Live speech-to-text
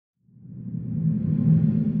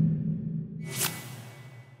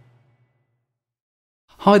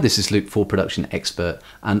Hi, this is Luke for Production Expert,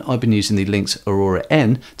 and I've been using the Lynx Aurora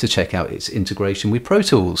N to check out its integration with Pro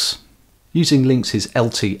Tools. Using Lynx's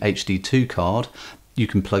HD2 card, you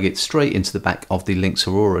can plug it straight into the back of the Lynx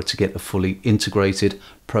Aurora to get a fully integrated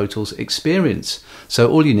Pro Tools experience.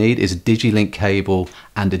 So all you need is a DigiLink cable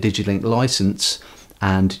and a DigiLink license,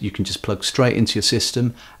 and you can just plug straight into your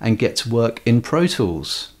system and get to work in Pro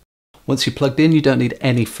Tools. Once you're plugged in, you don't need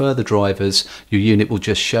any further drivers. Your unit will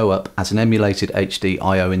just show up as an emulated HD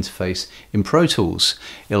I/O interface in Pro Tools.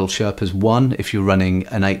 It'll show up as 1 if you're running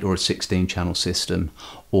an 8 or a 16 channel system,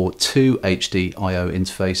 or 2 HD I/O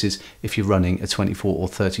interfaces if you're running a 24 or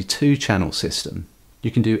 32 channel system. You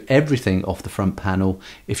can do everything off the front panel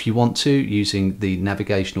if you want to, using the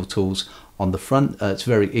navigational tools on the front. It's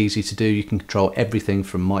very easy to do. You can control everything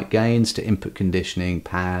from mic gains to input conditioning,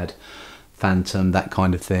 pad, phantom, that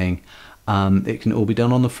kind of thing. It can all be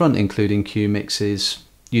done on the front, including cue mixes,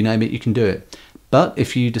 you name it, you can do it. But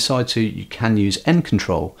if you decide to, you can use N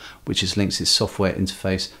Control, which is Lynx's software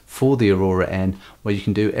interface for the Aurora N, where you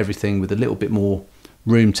can do everything with a little bit more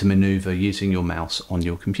room to maneuver using your mouse on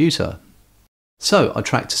your computer. So I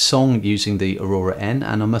tracked a song using the Aurora N,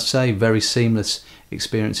 and I must say, very seamless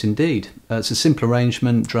experience indeed. It's a simple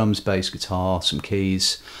arrangement, drums, bass, guitar, some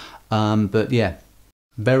keys, but yeah,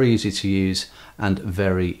 very easy to use and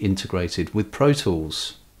very integrated with Pro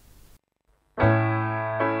Tools.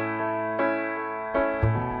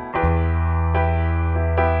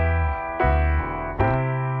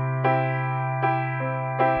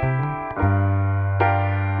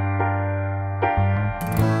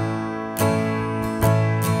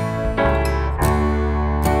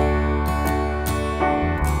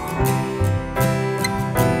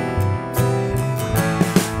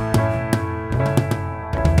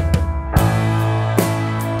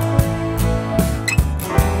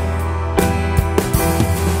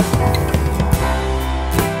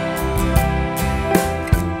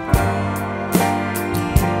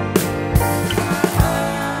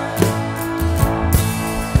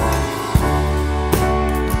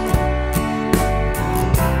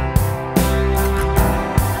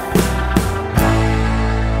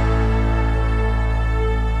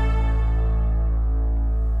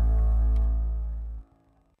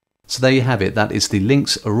 So there you have it, that is the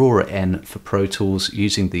Lynx Aurora N for Pro Tools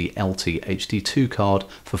using the HD2 card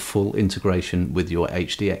for full integration with your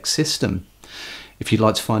HDX system. If you'd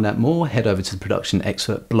like to find out more, head over to the Production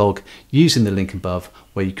Expert blog using the link above,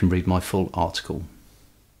 where you can read my full article.